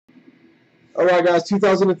All right, guys,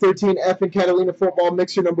 2013 EFFIN Catalina football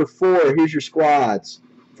mixer number 4. Here's your squads.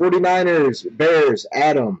 49ers, Bears,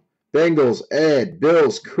 Adam. Bengals, Ed.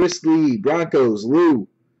 Bills, Chris Lee. Broncos, Lou.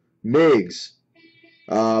 Miggs.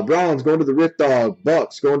 Browns going to the Rip Dog.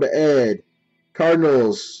 Bucks going to Ed.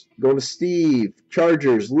 Cardinals going to Steve.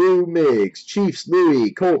 Chargers, Lou. Miggs. Chiefs,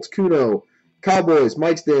 Louie. Colts, Kuno. Cowboys,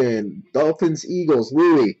 Mike Stan. Dolphins, Eagles,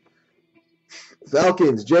 Louie.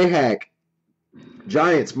 Falcons, J-Hack.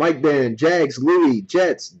 Giants, Mike Ben. Jags, Louie.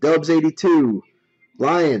 Jets, Dubs 82.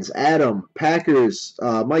 Lions, Adam. Packers,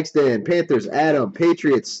 Mike Stan. Panthers, Adam.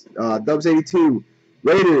 Patriots, Dubs 82.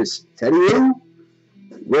 Raiders, Teddy Lou.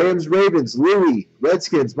 Rams, Ravens, Louie.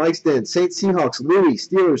 Redskins, Mike Stan. Saints, Seahawks, Louie.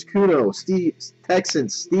 Steelers, Kuno.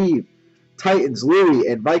 Texans, Steve. Titans, Louie.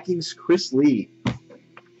 And Vikings, Chris Lee.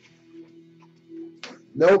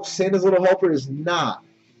 Nope, Santa's Little Helper is not.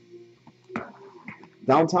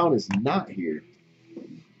 Downtown is not here.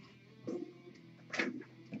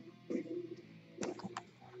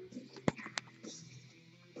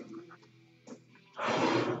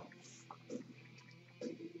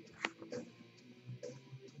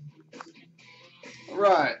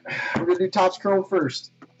 Right, we're going to do Topps Chrome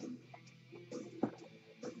first.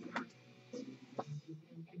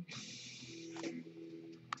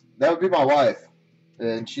 That would be my wife,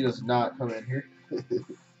 and she does not come in here.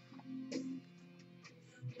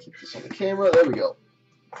 Keep this on the camera. There we go.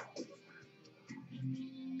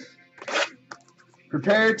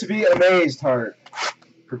 Prepare to be amazed, Hart.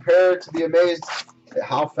 Prepare to be amazed at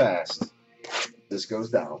how fast this goes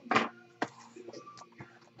down.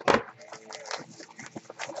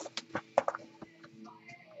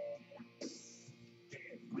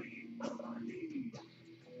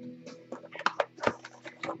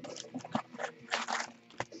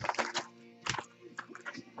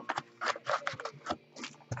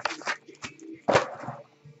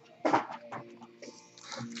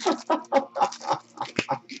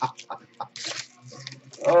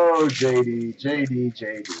 Oh, JD.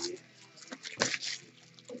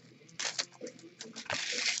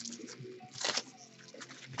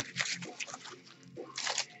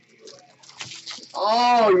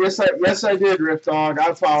 Oh, yes I did, Rift Dog. I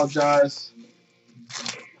apologize.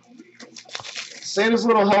 Santa's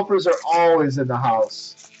Little Helpers are always in the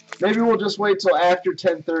house. Maybe we'll just wait till after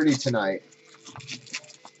 10:30 tonight.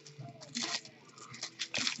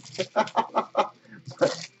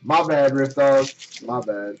 My bad, Rift Dog. My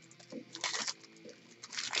bad.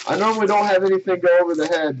 I normally don't have anything go over the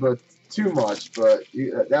head, but too much. But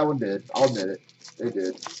that one did. I'll admit it. It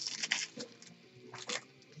did.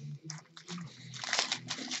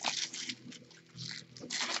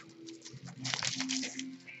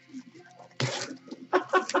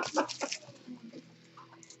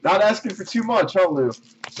 Not asking for too much, huh, Lou?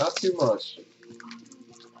 Not too much.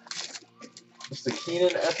 Just a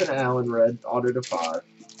Keenan F. and Allen red, auto to 5.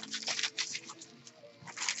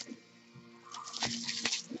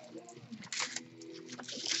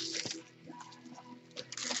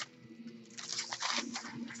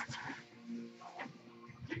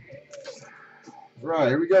 Right,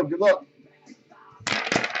 here we go. Good luck.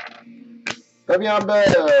 Le'Veon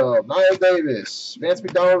Bell, Niall Davis, Vance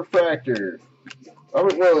McDonald Refractor,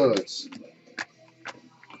 Robert Woods.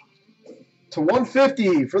 To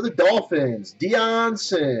 150 for the Dolphins, Deion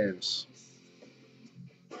Sims.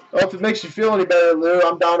 Oh, if it makes you feel any better, Lou,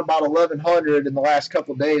 I'm down about 1,100 in the last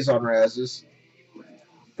couple days on Razes.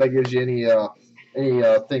 If that gives you any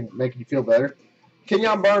thing making you feel better.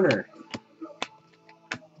 Kenyon Barner.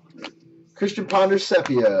 Christian Ponder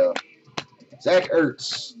Sepia. Zach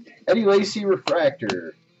Ertz. Eddie Lacy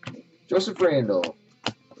Refractor. Joseph Randall.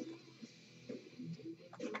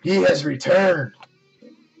 He has returned.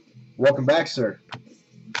 Welcome back, sir.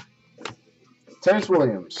 Terrence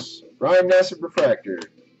Williams. Ryan Nassib Refractor.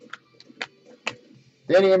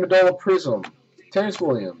 Danny Amendola Prism. Terrence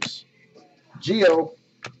Williams. Gio.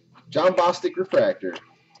 John Bostic Refractor.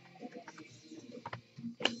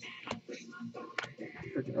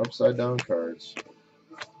 Freaking upside down cards.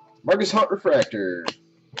 Marcus Hunt Refractor.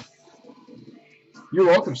 You're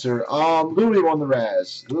welcome, sir. Louie won the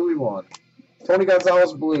Raz. Louie won. Tony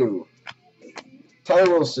Gonzalez Blue. Tyler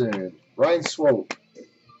Wilson. Ryan Swope.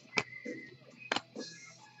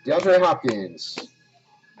 DeAndre Hopkins.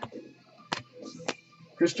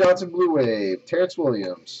 Chris Johnson Blue Wave. Terrence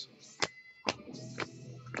Williams.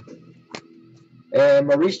 And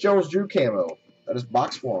Maurice Jones Drew Camo. That is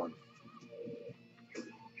box 1.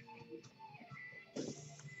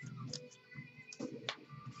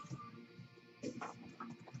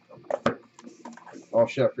 Oh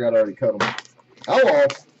shit, I forgot I already cut them. Hello.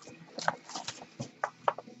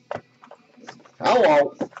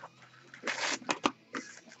 Hello.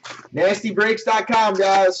 NastyBreaks.com,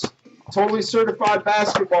 guys. Totally certified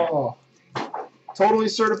basketball. Totally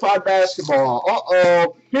certified basketball.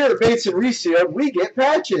 Uh-oh. Here at Bates and Resealed, we get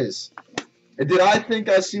patches. And did I think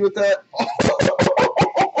I see what that...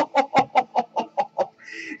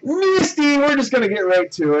 Nasty. We're just going to get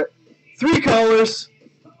right to it. 3 colors.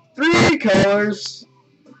 3 colors.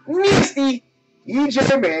 Nasty.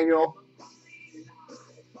 EJ Manuel.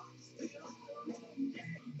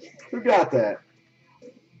 Who got that?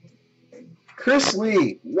 Chris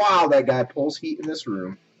Lee. Wow, that guy pulls heat in this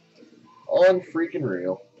room. Unfreaking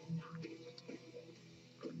real.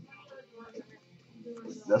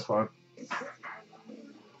 That's fine.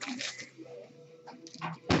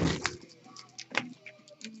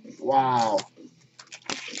 Wow.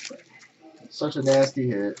 Such a nasty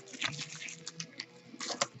hit.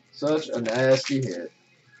 Such a nasty hit.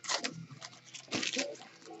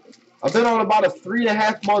 I've been on about a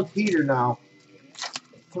 3.5 month heater now.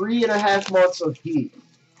 3.5 months of heat.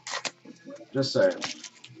 Just saying.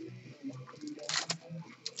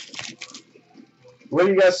 Well,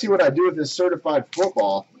 you guys see what I do with this certified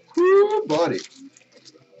football. Woo, buddy.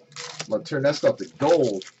 I'm going to turn that stuff to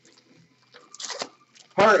gold.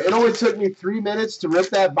 Hart, it only took me 3 minutes to rip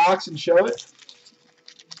that box and show it.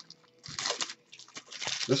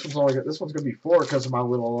 This one's going to be 4 because of my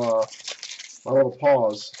little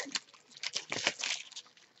pause.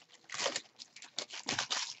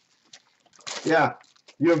 Yeah.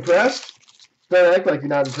 You impressed? Don't act like you're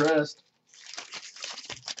not impressed.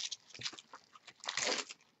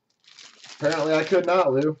 Apparently I could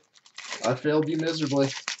not, Lou. I failed you miserably.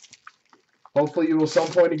 Hopefully you will some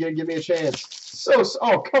point again give me a chance.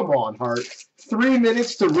 Oh, come on, Hart. 3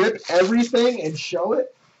 minutes to rip everything and show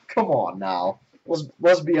it? Come on now.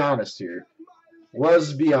 Let's be honest here.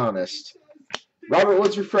 Let's be honest. Robert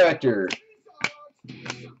Woods Refractor.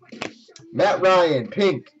 Matt Ryan,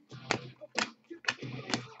 pink.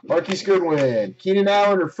 Marquise Goodwin. Keenan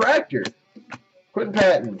Allen Refractor. Quentin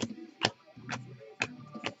Patton.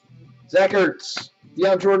 Zach Ertz.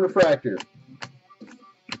 Deion Jordan Refractor.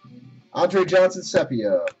 Andre Johnson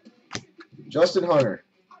Sepia. Justin Hunter.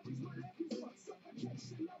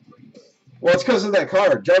 Well, it's because of that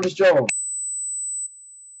card. Jarvis Jones.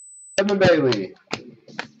 Evan Bailey.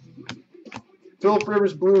 Phillip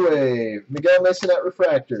Rivers Blue Wave. Miguel Masonette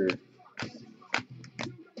Refractor.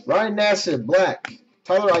 Ryan Nassib Black.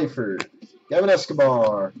 Tyler Eifert. Gavin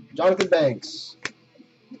Escobar. Jonathan Banks.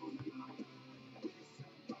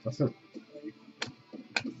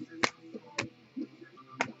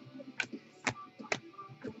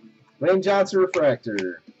 Lane Johnson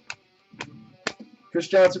Refractor. Chris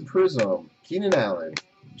Johnson Prism. Keenan Allen.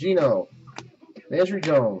 Gino. Andrew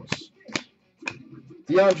Jones.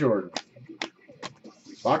 Deion Jordan.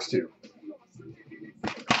 Box 2.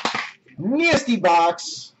 Nasty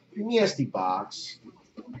box. Nasty box.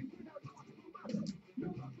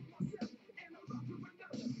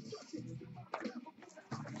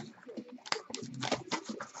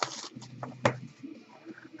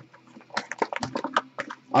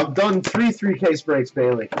 I've done 3 case breaks,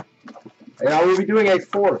 Bailey. And I will be doing a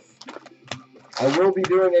 4th. I will be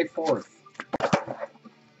doing a 4th.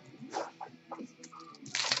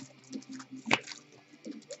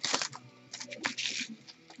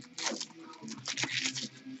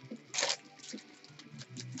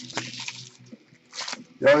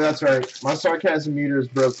 Oh, that's right. My sarcasm meter is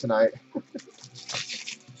broke tonight.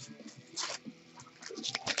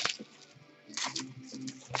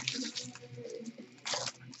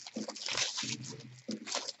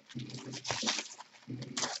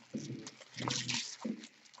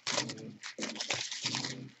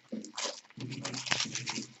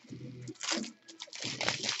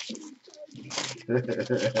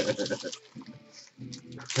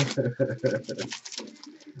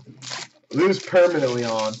 Lou's permanently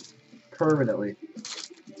on. Permanently.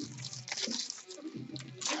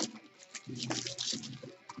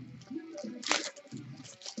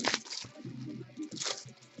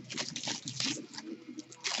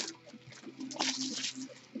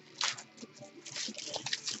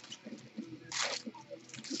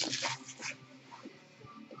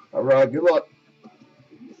 All right, good luck.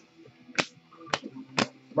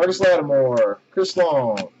 Marcus Lattimore, Chris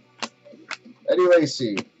Long, Eddie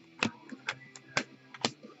Lacy,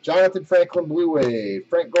 Jonathan Franklin Blue Wave,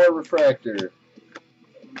 Frank Gore Refractor,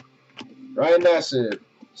 Ryan Nassib,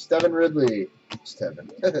 Stephen Ridley,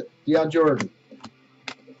 Deion Jordan,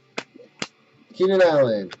 Keenan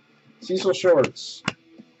Allen, Cecil Shorts,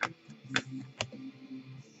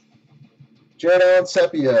 Jared Allen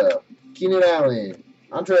Sepia, Keenan Allen,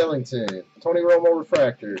 Andre Ellington, Tony Romo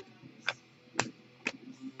Refractor,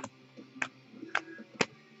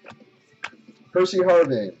 Percy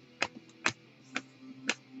Harvin.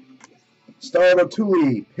 Starlo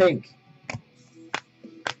Tuli, pink.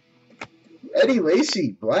 Eddie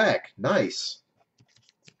Lacy, black. Nice.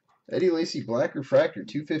 Eddie Lacy, black refractor,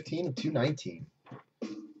 215 of 219.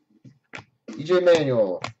 EJ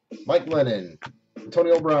Manuel, Mike Lennon,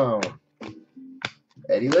 Antonio Brown,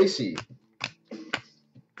 Eddie Lacy.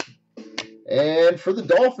 And for the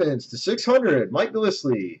Dolphins, to 600, Mike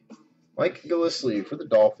Gillislee. Mike Gillislee for the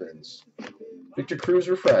Dolphins. Victor Cruz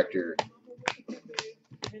refractor.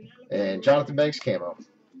 And Jonathan Banks camo.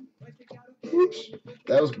 Oops,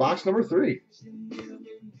 that was box number 3.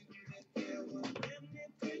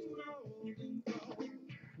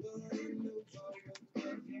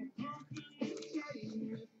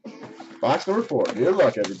 Box number 4. Good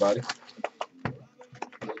luck, everybody.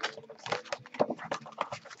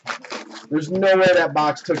 There's no way that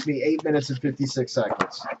box took me 8 minutes and 56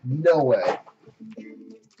 seconds. No way.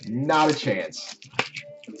 Not a chance.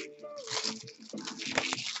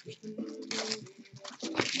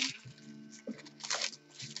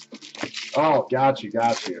 Oh, got you,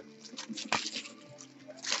 got you.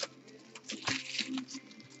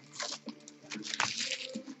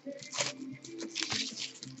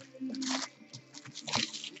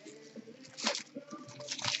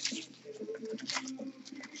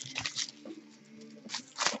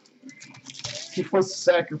 He was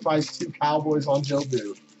sacrificed 2 Cowboys on Joe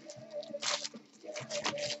Boo.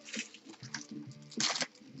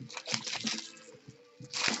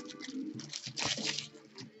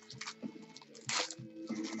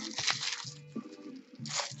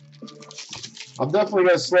 I'm definitely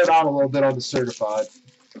going to slow down a little bit on the certified.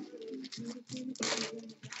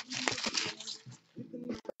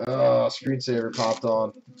 Oh, screensaver popped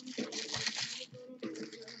on.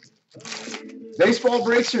 Baseball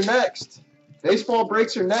breaks are next. Baseball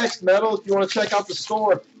breaks are next, Metal, if you want to check out the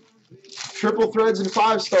store. Triple threads and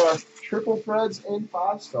 5-star. Triple threads and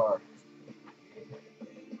 5-star.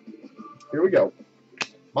 Here we go.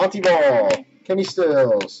 Monty Ball, Kenny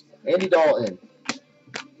Stills, Andy Dalton.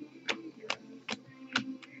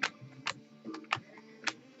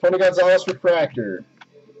 Tony Gonzalez refractor.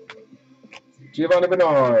 Giovanni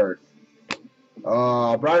Bernard.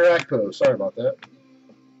 Brian Rakpo. Sorry about that.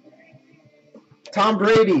 Tom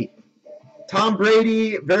Brady. Tom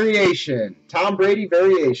Brady variation. Tom Brady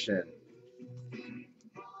variation.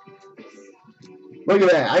 Look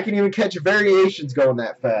at that. I can even catch variations going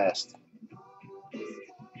that fast.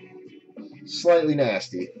 Slightly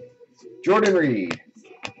nasty. Jordan Reed.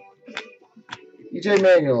 EJ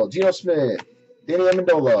Manuel. Geno Smith. Danny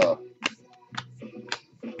Amendola.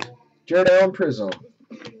 Jared Allen Prism.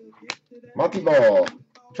 Monty Ball.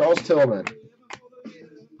 Charles Tillman.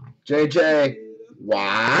 JJ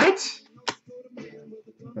Watt.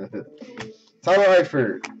 Tyler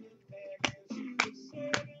Eifert.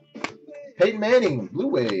 Peyton Manning. Blue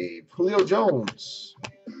Wave. Julio Jones.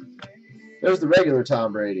 There's the regular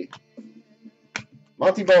Tom Brady.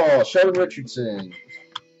 Monty Ball. Sheldon Richardson.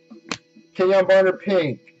 Kenyon Barner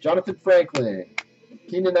Pink. Jonathan Franklin.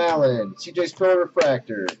 Keenan Allen. CJ Spiller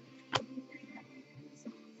refractor.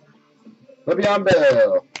 Le'Veon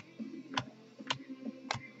Bell.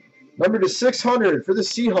 Number to 600 for the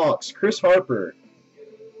Seahawks, Chris Harper.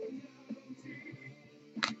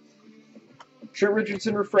 Trent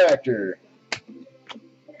Richardson refractor.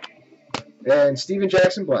 And Steven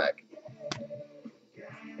Jackson Black.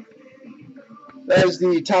 That is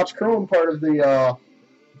the Topps Chrome part of the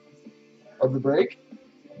break.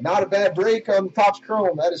 Not a bad break on Topps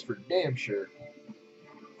Chrome, that is for damn sure.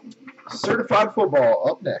 Certified football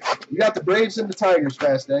up next. We got the Braves and the Tigers,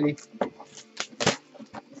 Fast Eddie.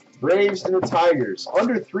 Braves and the Tigers.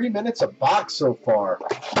 Under 3 minutes a box so far.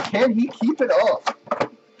 Can he keep it up?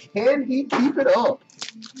 Can he keep it up?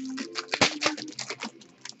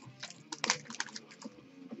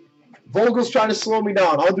 Vogel's trying to slow me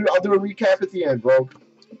down. I'll do a recap at the end, Vogel.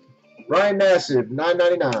 Ryan Nassib,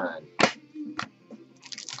 $9.99.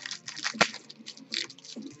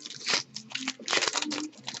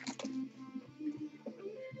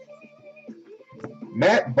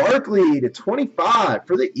 Matt Barkley to 25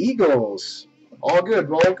 for the Eagles. All good,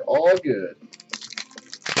 Volk. All good.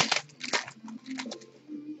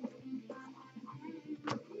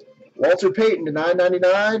 Walter Payton to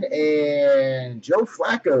 $9.99 and Joe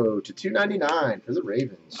Flacco to $2.99 for the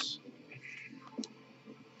Ravens.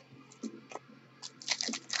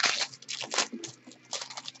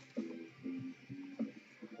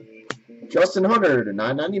 Justin Hunter to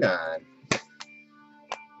 $9.99.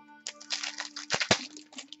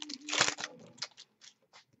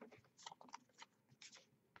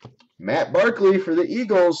 Matt Barkley for the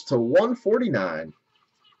Eagles to $149.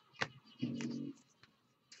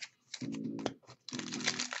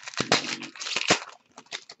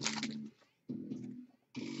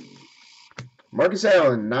 Marcus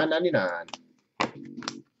Allen, $9.99.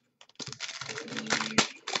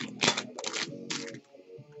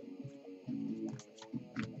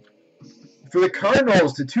 For the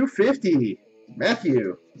Cardinals to 250,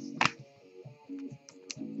 Matthew.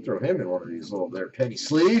 Throw him in one of these little penny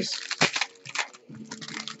sleeves.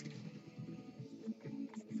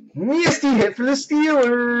 Nasty hit for the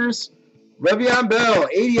Steelers. Le'Veon Bell,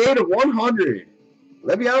 88/100.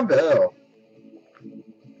 Le'Veon Bell.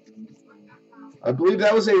 I believe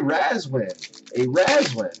that was a Raz win. A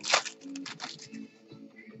Raz win.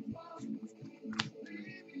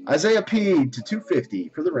 Isaiah P. to 250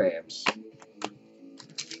 for the Rams.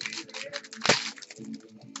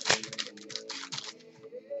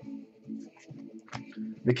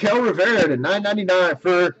 Mikael Rivera to 9.99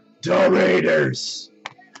 for the Raiders.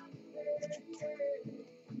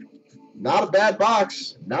 Not a bad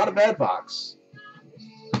box. Not a bad box.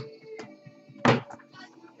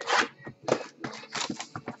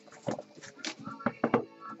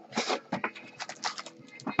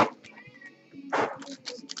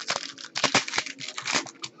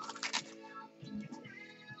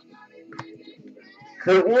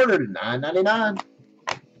 Kurt Warner to $9.99.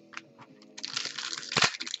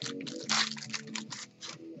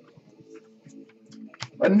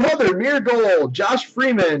 Another near goal, Josh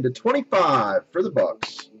Freeman to 25 for the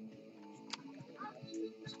Bucks.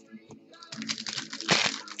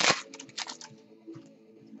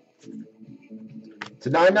 To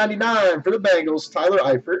 $9.99 for the Bengals, Tyler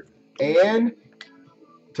Eifert. And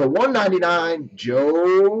to $1.99,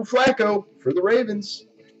 Joe Flacco for the Ravens.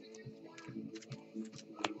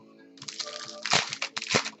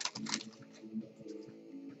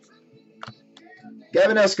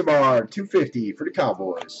 Gavin Escobar, $250 for the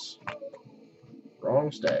Cowboys. Wrong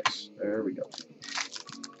stacks. There we go.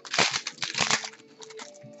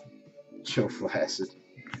 Joe Flaccid.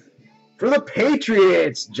 For the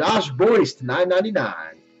Patriots, Josh Boyce, $9.99.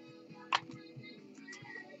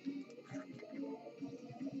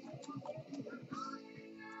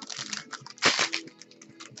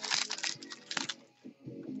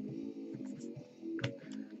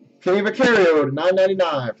 Kenny Vaccaro to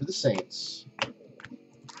 $9.99 for the Saints.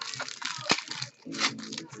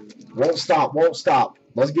 Won't stop, won't stop.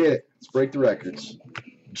 Let's get it. Let's break the records.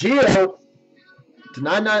 Gio to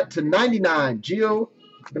 99. Gio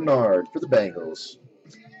Bernard for the Bengals.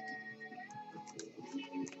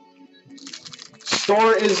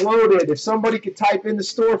 Store is loaded. If somebody could type in the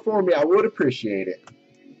store for me, I would appreciate it.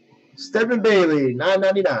 Stephen Bailey,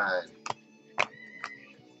 $9.99.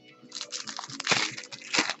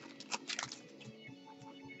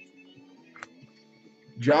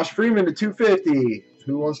 Josh Freeman to $250.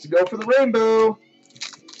 Who wants to go for the rainbow?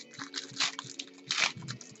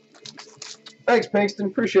 Thanks, Pinkston.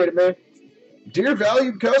 Appreciate it, man. Dear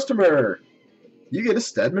valued customer, you get a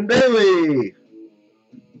Stedman Bailey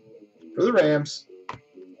for the Rams.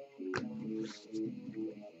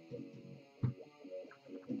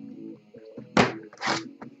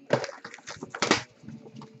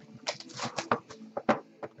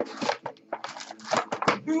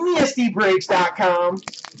 NastyBreaks.com.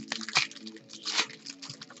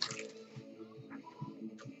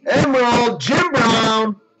 Emerald, Jim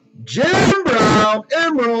Brown,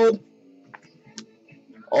 Emerald.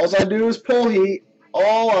 All I do is pull heat.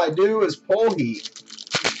 All I do is pull heat.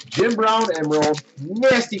 Jim Brown, Emerald.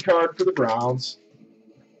 Nasty card for the Browns.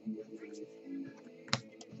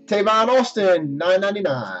 Tavon Austin,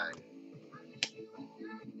 $9.99.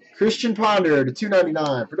 Christian Ponder to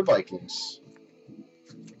 $2.99 for the Vikings.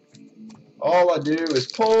 All I do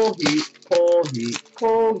is pull heat, pull heat,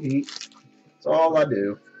 pull heat. That's all I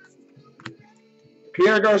do.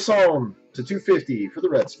 Pierre Garçon to $250 for the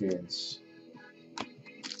Redskins.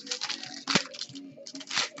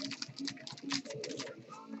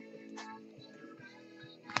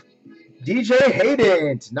 DJ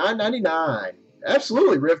Hayden to $9.99.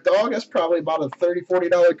 Absolutely, Riff Dog. That's probably about a $30,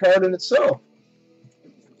 $40 card in itself.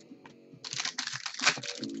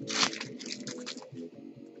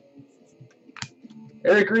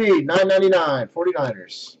 Eric Reed, $9.99,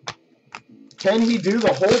 49ers. Can he do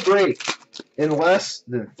the whole break in less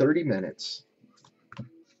than 30 minutes?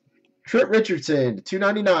 Trent Richardson to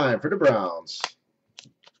 $2.99 for the Browns.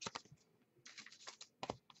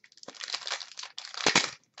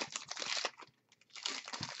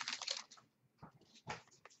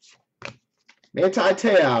 Manti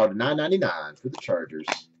Te'o to $9.99 for the Chargers.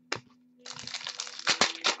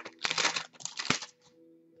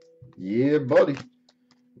 Yeah, buddy.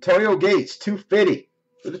 Antonio Gates, $250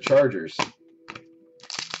 for the Chargers.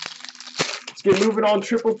 Let's get moving on.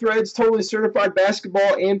 Triple threads, totally certified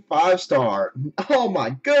basketball, and 5-star. Oh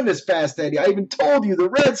my goodness, Fast Eddie. I even told you the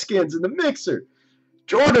Redskins in the mixer.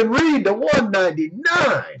 Jordan Reed to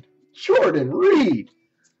 199. Jordan Reed.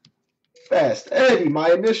 Fast Eddie,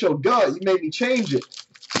 my initial gut. You made me change it.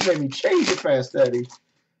 You made me change it, Fast Eddie.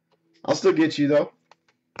 I'll still get you, though.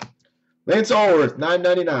 Lance Allworth,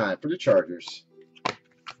 $9.99 for the Chargers.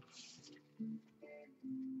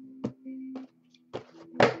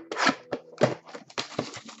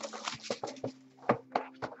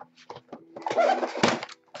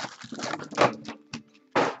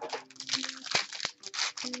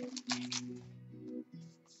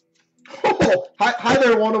 Oh, hi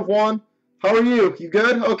there, 1 of 1. How are you? You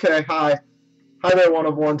good? Okay, hi. Hi there, 1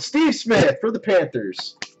 of 1. Steve Smith for the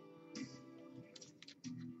Panthers.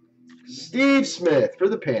 Steve Smith for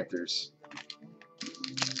the Panthers.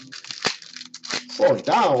 Slowing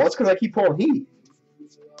down. Well, that's because I keep pulling heat.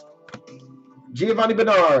 Giovanni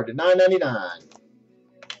Bernard to $9.99.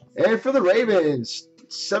 And for the Ravens,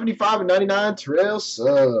 75/99, Terrell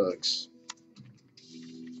Suggs.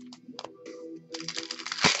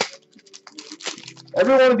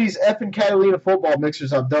 Every one of these EFFIN Catalina football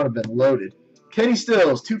mixers I've done have been loaded. Kenny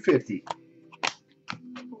Stills, $250.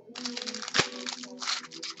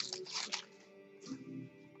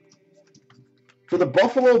 For the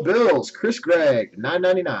Buffalo Bills, Chris Gregg,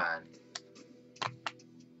 $9.99.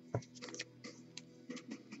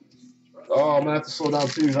 Oh, I'm going to have to slow down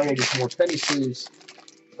too. I got to get some more penny sleeves.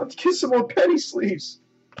 I have to get some more penny sleeves.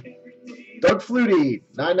 Doug Flutie,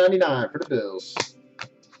 $9.99 for the Bills.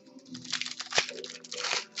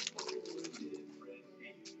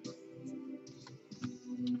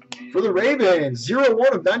 For the Ravens,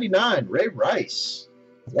 0/1/99, Ray Rice.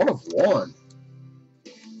 1 of 1.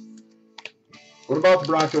 What about the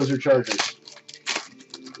Broncos or Chargers?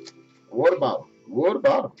 What about them? What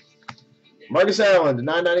about them? Marcus Allen to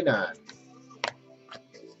 $9.99.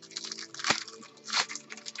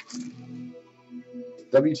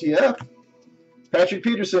 WTF? Patrick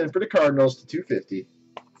Peterson for the Cardinals to $250.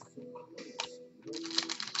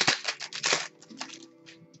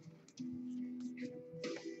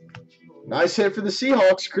 Nice hit for the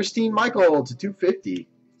Seahawks. Christine Michael to $250.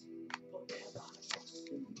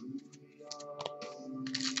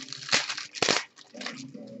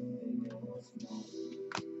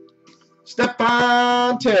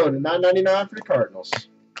 Stephon Taylor to $9.99 for the Cardinals.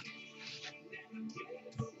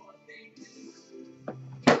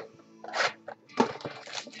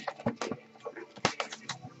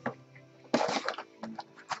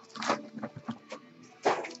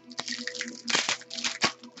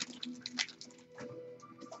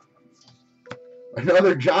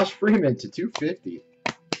 Another Josh Freeman to $250.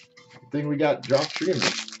 I think we got Josh Freeman.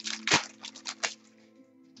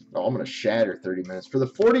 Oh, I'm going to shatter 30 minutes. For the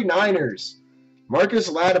 49ers, Marcus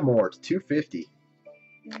Lattimore to $250.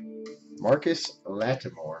 Marcus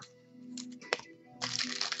Lattimore.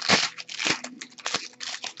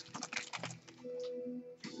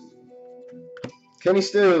 Kenny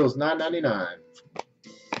Stills, $9.99.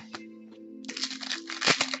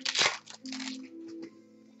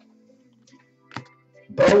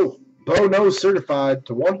 Bo Nose certified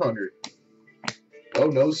to 100. Bo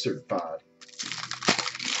Nose certified.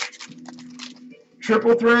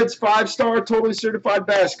 Triple threads, 5-star, totally certified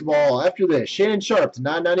basketball. After this, Shannon Sharp to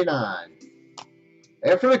 $9.99.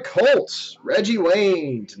 And for the Colts, Reggie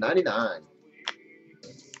Wayne to $99.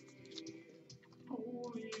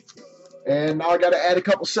 And now I got to add a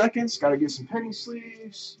couple seconds. Got to get some penny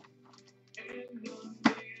sleeves.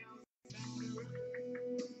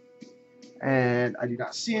 And I do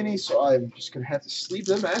not see any, so I'm just going to have to sleeve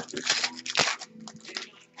them after.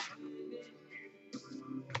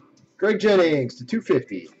 Greg Jennings to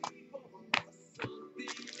 $250.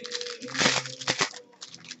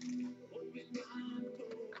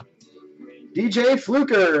 DJ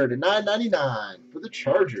Fluker to $9.99 for the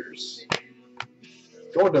Chargers.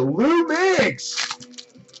 Going to Lou Miggs.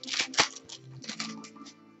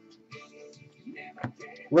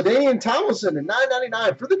 LaDainian Tomlinson to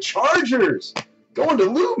 $9.99 for the Chargers. Going to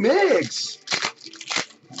Lou Miggs.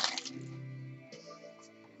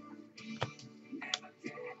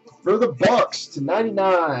 For the Bucks to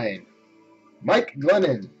 $99. Mike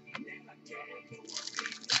Glennon.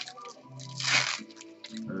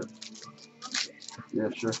 Yeah,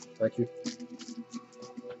 sure. Thank you.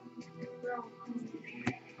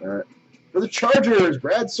 All right. For the Chargers,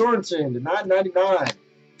 Brad Sorensen to $9.99.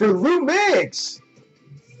 For Lou Miggs.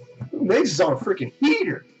 Lou Miggs is on a freaking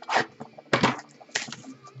heater.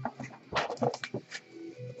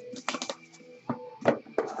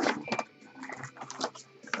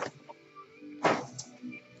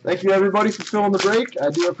 Thank you, everybody, for filling the break. I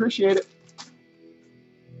do appreciate it.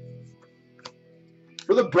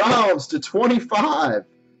 For the Browns to 25,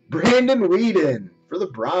 Brandon Whedon for the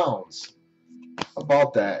Browns. How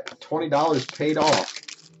about that? $20 paid off.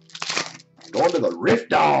 Going to the Rift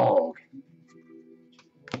Dog.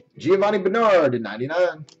 Giovanni Bernard to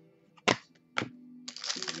 99.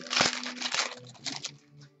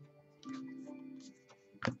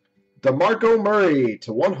 DeMarco Murray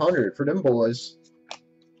to 100 for them boys.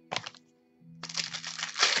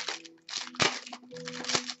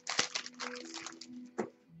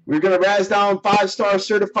 We're going to razz down 5-star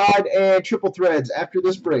certified and triple threads after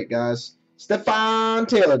this break, guys. Stephon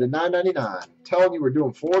Taylor to $9.99. Telling you we're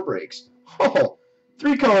doing 4 breaks. Oh,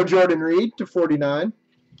 3-color Jordan Reed to 49.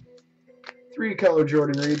 3-color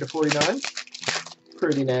Jordan Reed to 49.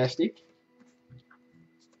 Pretty nasty.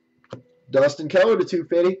 Dustin Keller to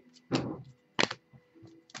 250.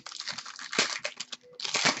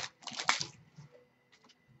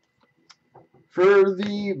 For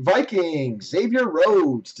the Vikings, Xavier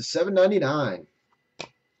Rhodes to $7.99.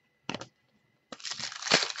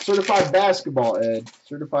 Certified basketball, Ed.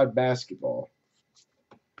 Certified basketball.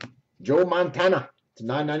 Joe Montana to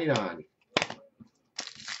 $9.99.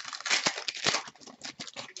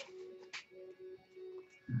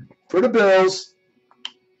 For the Bills,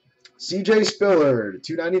 CJ Spiller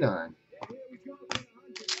to $2.99.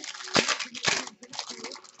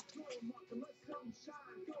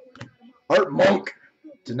 Art Monk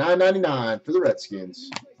to $9.99 for the Redskins.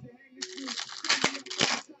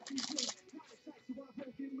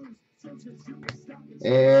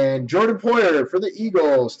 And Jordan Poyer for the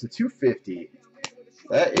Eagles to $250.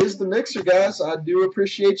 That is the mixer, guys. I do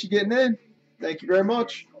appreciate you getting in. Thank you very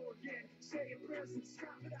much.